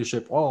servant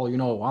leadership. Oh,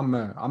 I'm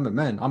a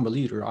man, I'm a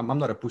leader. I'm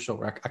not a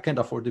pushover. I can't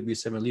afford to be a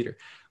servant leader.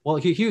 Well,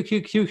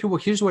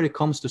 here's where it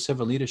comes to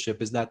servant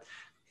leadership is that,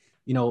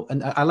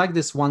 and I like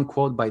this one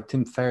quote by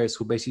Tim Ferriss,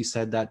 who basically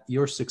said that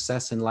your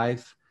success in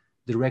life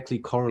directly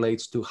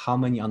correlates to how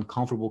many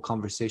uncomfortable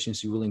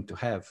conversations you're willing to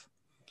have,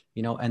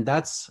 and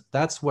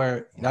that's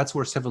where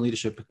servant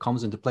leadership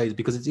comes into play,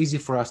 because it's easy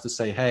for us to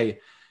say, hey,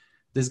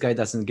 this guy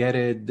doesn't get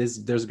it. This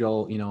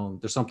girl,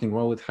 there's something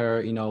wrong with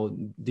her.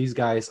 These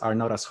guys are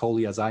not as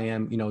holy as I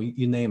am.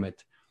 You name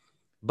it.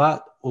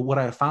 But what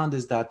I found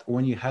is that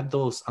when you have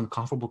those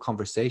uncomfortable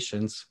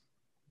conversations,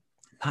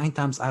 9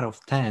 times out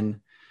of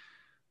 10,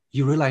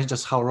 you realize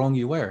just how wrong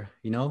you were.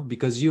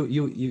 Because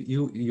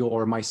you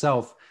or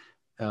myself.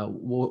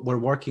 We're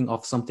working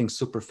off something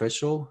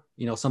superficial,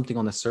 something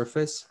on the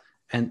surface.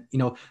 And,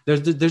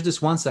 there's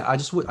this one, I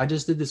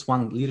just did this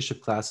one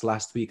leadership class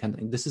last week.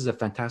 And this is a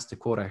fantastic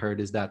quote I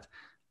heard, is that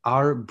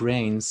our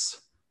brains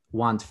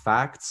want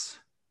facts,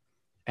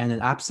 and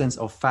in absence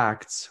of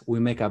facts,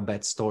 we make up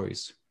bad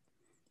stories,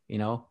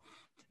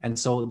 And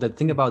so the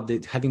thing about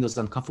having those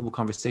uncomfortable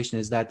conversations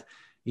is that,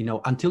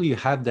 until you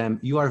have them,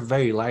 you are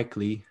very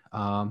likely,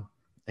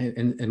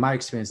 in my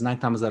experience, 9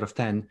 times out of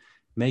 10,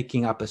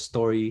 making up a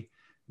story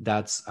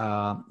that's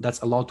a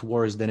lot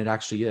worse than it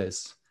actually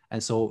is.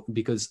 And so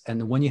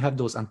when you have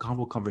those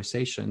uncomfortable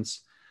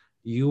conversations,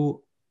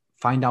 you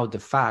find out the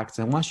facts.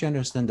 And once you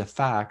understand the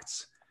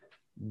facts,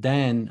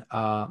 then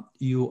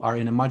you are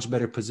in a much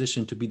better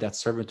position to be that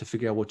servant, to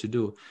figure out what to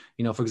do.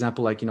 For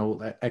example, like,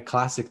 a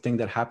classic thing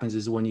that happens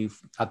is when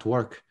at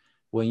work,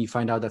 when you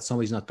find out that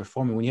somebody's not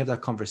performing, when you have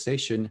that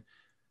conversation,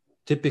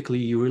 typically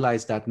you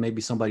realize that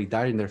maybe somebody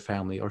died in their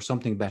family or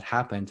something bad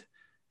happened.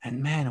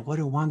 And man, what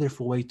a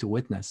wonderful way to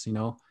witness,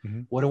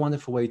 mm-hmm. What a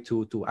wonderful way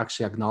to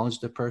actually acknowledge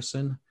the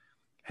person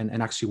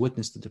and actually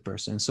witness to the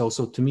person. So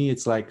to me,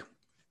 it's like,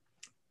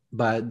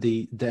 but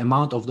the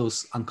amount of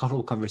those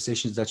uncomfortable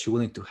conversations that you're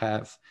willing to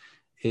have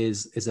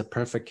is a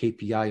perfect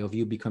KPI of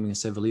you becoming a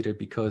servant leader,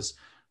 because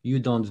you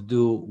don't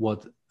do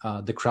what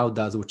the crowd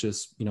does, which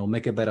is,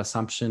 make a bad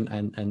assumption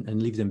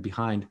and leave them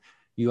behind.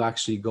 You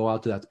actually go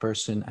out to that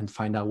person and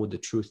find out what the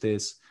truth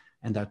is.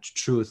 And that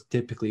truth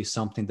typically is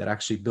something that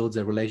actually builds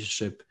a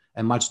relationship,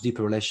 a much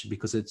deeper relationship,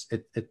 because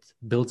it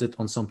builds it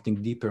on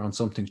something deeper, on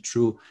something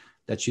true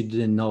that you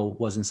didn't know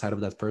was inside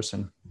of that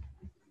person.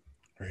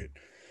 Right.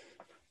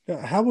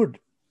 How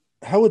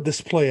would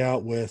this play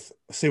out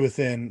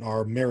within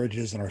our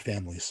marriages and our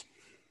families?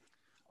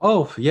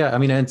 Oh yeah, I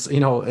mean, it's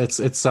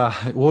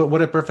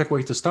what a perfect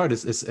way to start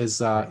is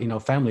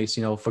families.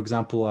 For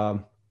example,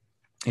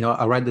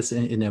 I write this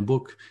in a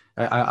book.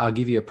 I'll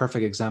give you a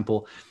perfect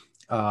example.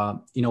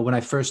 When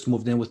I first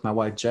moved in with my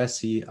wife,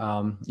 Jessie,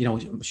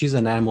 she's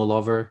an animal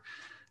lover.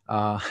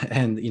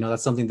 And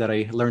that's something that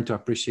I learned to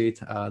appreciate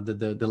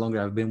the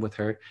longer I've been with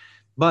her.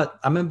 But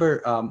I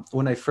remember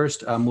when I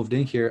first moved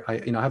in here,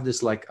 I have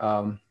this like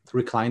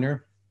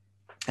recliner,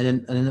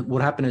 and then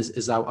what happened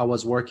is I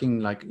was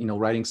working, like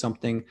writing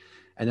something,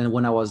 and then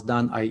when I was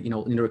done, in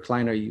the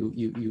recliner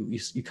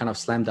you kind of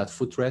slam that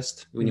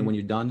footrest when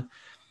you're done.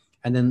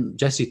 And then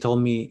Jesse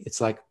told me,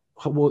 it's like,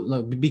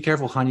 well, be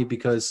careful, honey,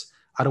 because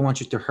I don't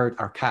want you to hurt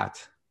our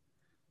cat,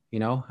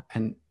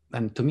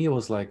 and to me it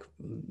was like,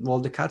 well,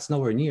 the cat's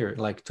nowhere near.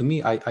 Like, to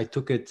me, I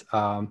took it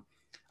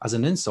as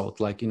an insult.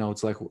 Like,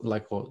 it's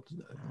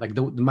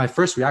my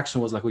first reaction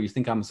was like, well, you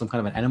think I'm some kind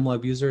of an animal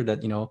abuser that,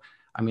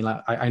 I mean,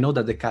 I know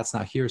that the cat's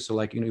not here. So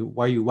like,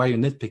 why are you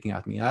nitpicking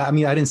at me? I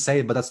mean, I didn't say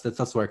it, but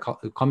that's where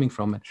I'm coming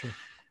from. Sure.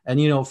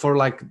 And, for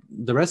like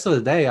the rest of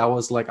the day, I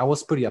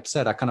was pretty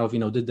upset. I kind of,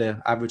 did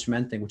the average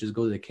man thing, which is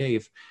go to the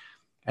cave.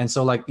 And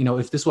so like,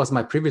 if this was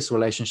my previous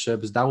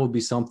relationships, that would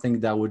be something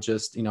that would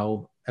just,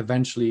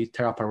 eventually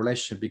tear up our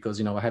relationship, because,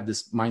 I have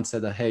this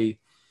mindset that, hey,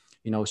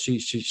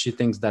 she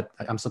thinks that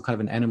I'm some kind of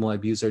an animal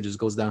abuser, just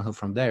goes downhill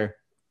from there.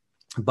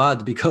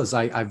 But because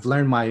I've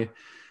learned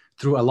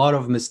through a lot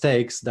of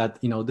mistakes that,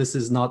 this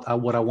is not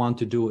what I want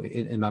to do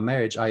in my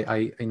marriage.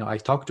 I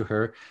talked to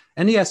her,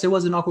 and yes, it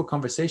was an awkward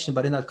conversation,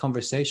 but in that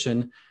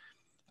conversation,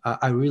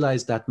 I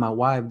realized that my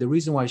wife, the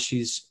reason why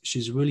she's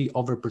really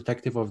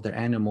overprotective of their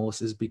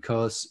animals is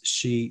because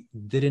she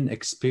didn't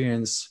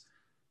experience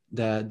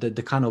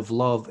the kind of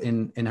love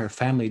in her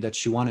family that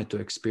she wanted to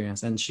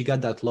experience. And she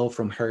got that love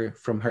from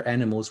her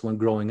animals when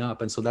growing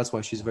up. And so that's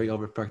why she's very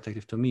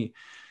overprotective to me.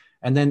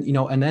 And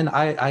then,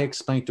 I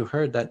explained to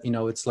her that,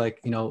 it's like,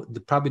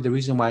 probably the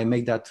reason why I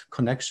make that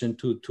connection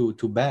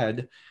to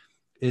bad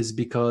is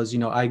because,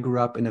 I grew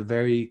up in a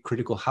very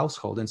critical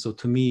household. And so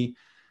to me,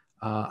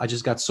 I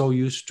just got so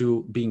used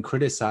to being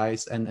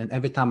criticized. And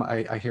every time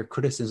I hear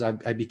criticism,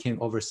 I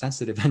became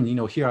oversensitive. And,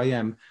 here I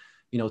am,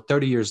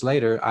 30 years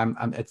later,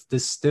 it's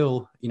this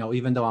still,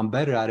 even though I'm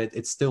better at it,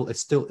 it's still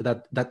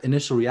that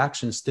initial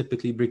reactions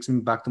typically brings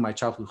me back to my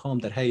childhood home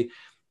that, hey,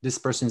 this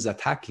person is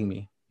attacking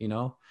me,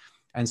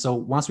 And so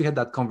once we had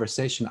that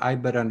conversation, I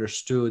better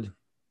understood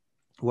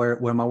where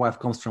my wife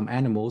comes from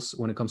animals,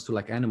 when it comes to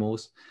like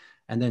animals.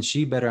 And then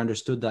she better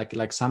understood that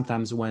like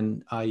sometimes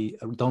when I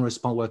don't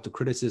respond well to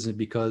criticism,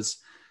 because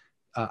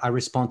I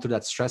respond to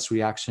that stress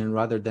reaction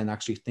rather than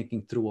actually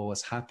thinking through what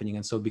was happening.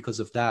 And so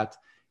because of that,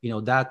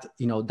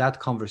 that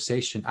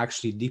conversation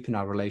actually deepened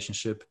our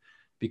relationship,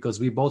 because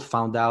we both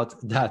found out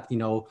that,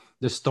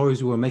 the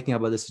stories we were making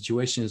about the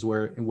situations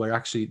were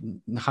actually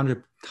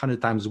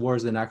 100 times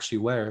worse than actually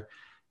were.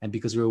 And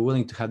because we were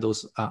willing to have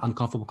those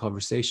uncomfortable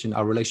conversations,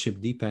 our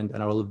relationship deepened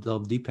and our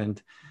love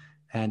deepened,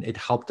 and it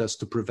helped us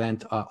to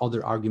prevent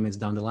other arguments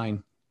down the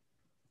line.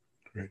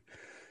 Great.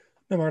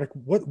 Now, Marek,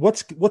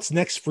 what's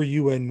next for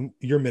you and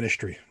your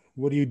ministry?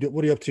 What are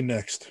you up to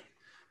next?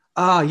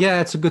 Yeah,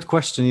 it's a good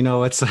question.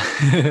 It's,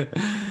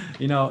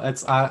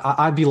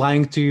 I'd be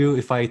lying to you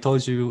if I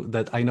told you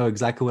that I know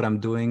exactly what I'm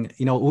doing.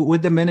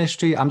 With the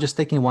ministry, I'm just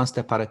taking one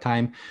step at a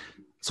time.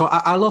 So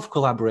I love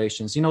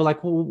collaborations. Like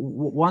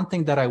one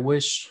thing that I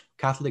wish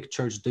Catholic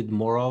Church did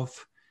more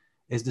of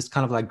is this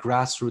kind of like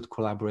grassroots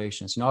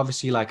collaborations.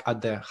 Obviously, like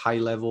at the high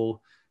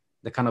level,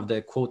 the kind of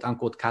the quote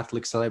unquote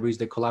Catholic celebrities,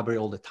 they collaborate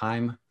all the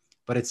time.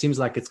 But it seems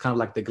like it's kind of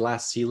like the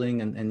glass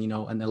ceiling, and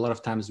a lot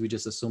of times we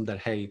just assume that,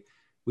 hey,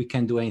 we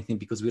can't do anything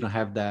because we don't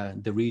have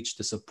the reach,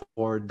 the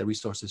support, the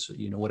resources,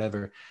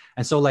 whatever.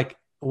 And so like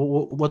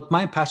what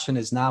my passion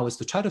is now is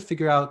to try to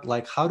figure out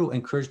like how to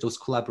encourage those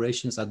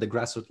collaborations at the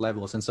grassroots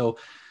levels. And so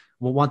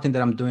one thing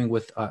that I'm doing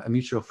with a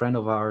mutual friend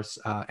of ours,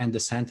 Ann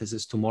DeSantis,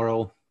 is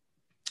tomorrow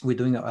we're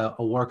doing a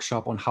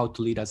workshop on how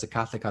to lead as a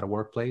Catholic at a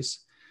workplace.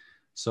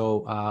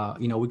 So,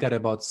 we got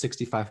about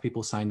 65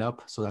 people signed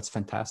up. So that's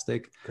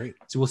fantastic. Great.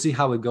 So we'll see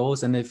how it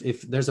goes. And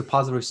if there's a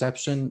positive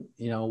reception,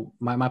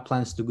 my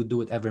plan is to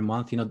do it every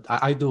month.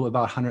 I do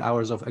about 100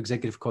 hours of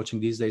executive coaching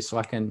these days, so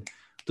I can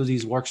do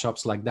these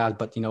workshops like that.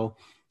 But, it'll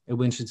be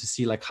interesting to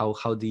see like how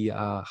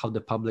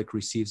the public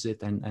receives it.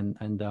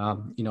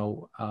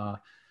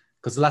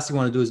 Because the last thing we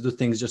want to do is do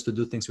things just to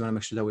do things. We want to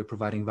make sure that we're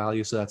providing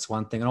value. So that's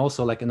one thing. And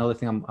also like another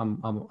thing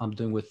I'm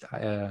doing with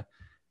Ann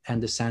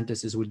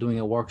DeSantis is we're doing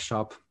a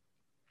workshop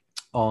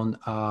on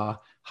how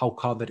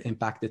COVID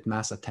impacted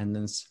mass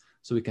attendance,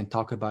 so we can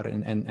talk about it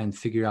and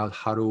figure out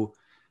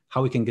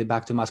how we can get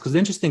back to mass. Because the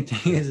interesting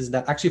thing is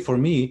that actually for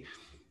me,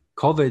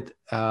 COVID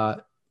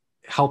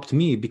helped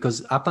me,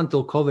 because up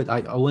until COVID,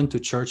 I went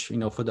to church,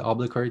 for the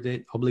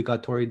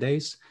obligatory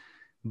days.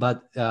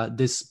 But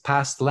this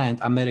past Lent,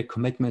 I made a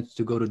commitment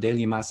to go to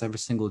daily mass every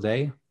single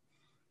day.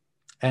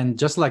 And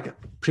just like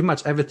pretty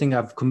much everything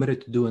I've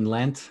committed to do in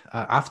Lent,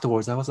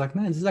 afterwards, I was like,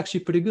 man, this is actually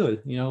pretty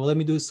good. Let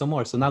me do some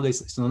more. So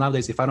nowadays,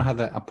 if I don't have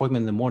an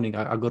appointment in the morning,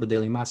 I go to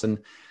daily mass and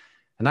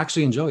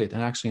actually enjoy it.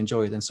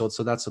 And so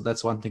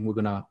that's one thing we're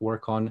gonna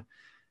work on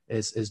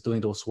is doing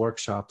those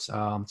workshops.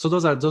 So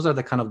those are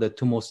the kind of the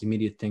two most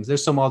immediate things.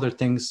 There's some other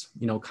things,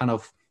 kind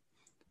of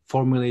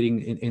formulating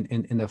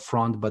in the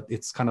front, but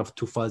it's kind of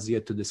too fuzzy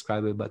to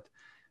describe it. But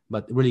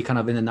But really kind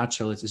of in a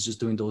nutshell, it's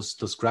just doing those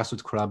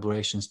grassroots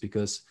collaborations,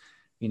 because,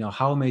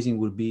 how amazing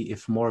would it be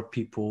if more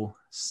people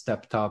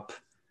stepped up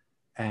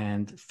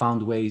and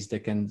found ways they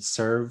can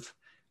serve.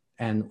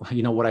 And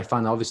what I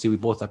found, obviously we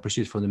both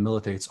appreciate from the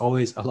military, it's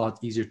always a lot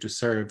easier to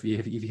serve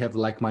if you have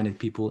like-minded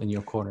people in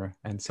your corner.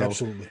 And so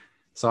absolutely.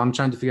 So I'm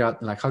trying to figure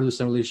out how to do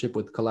servant leadership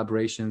with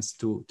collaborations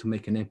to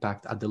make an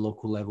impact at the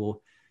local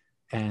level,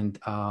 and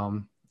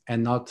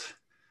not,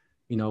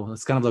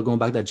 it's kind of like going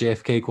back to that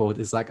JFK quote.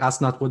 It's like,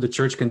 ask not what the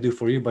church can do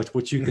for you, but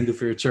what you can do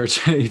for your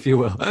church, if you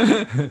will.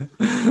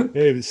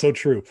 Hey, it's so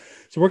true.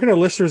 So where can our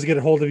listeners get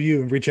a hold of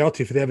you and reach out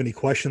to you if they have any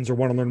questions or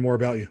want to learn more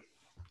about you?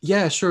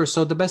 Yeah, sure.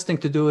 So the best thing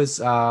to do is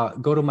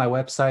go to my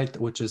website,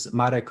 which is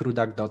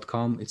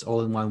marekrudak.com. It's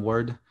all in one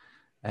word.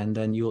 And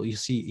then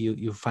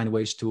you'll find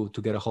ways to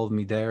get a hold of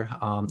me there.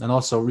 And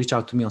also reach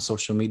out to me on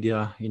social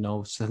media,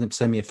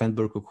 send me a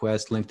Facebook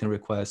request, LinkedIn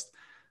request.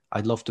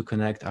 I'd love to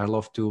connect. I'd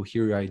love to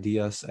hear your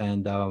ideas.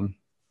 And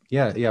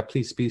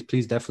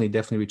please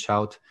definitely reach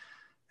out.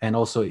 And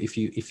also if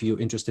you're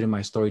interested in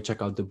my story,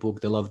 check out the book,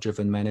 The Love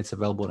Driven Man. It's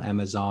available on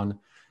Amazon,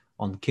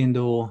 on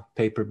Kindle,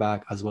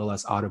 paperback, as well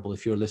as Audible.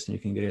 If you're listening,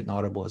 you can get it in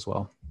Audible as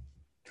well.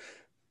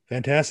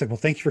 Fantastic. Well,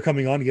 thank you for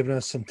coming on and giving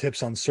us some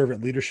tips on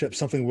servant leadership,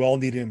 something we all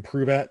need to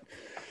improve at.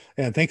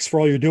 And thanks for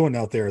all you're doing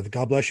out there.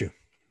 God bless you.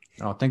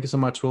 Oh, thank you so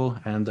much, Will.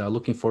 And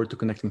looking forward to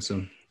connecting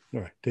soon.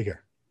 All right. Take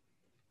care.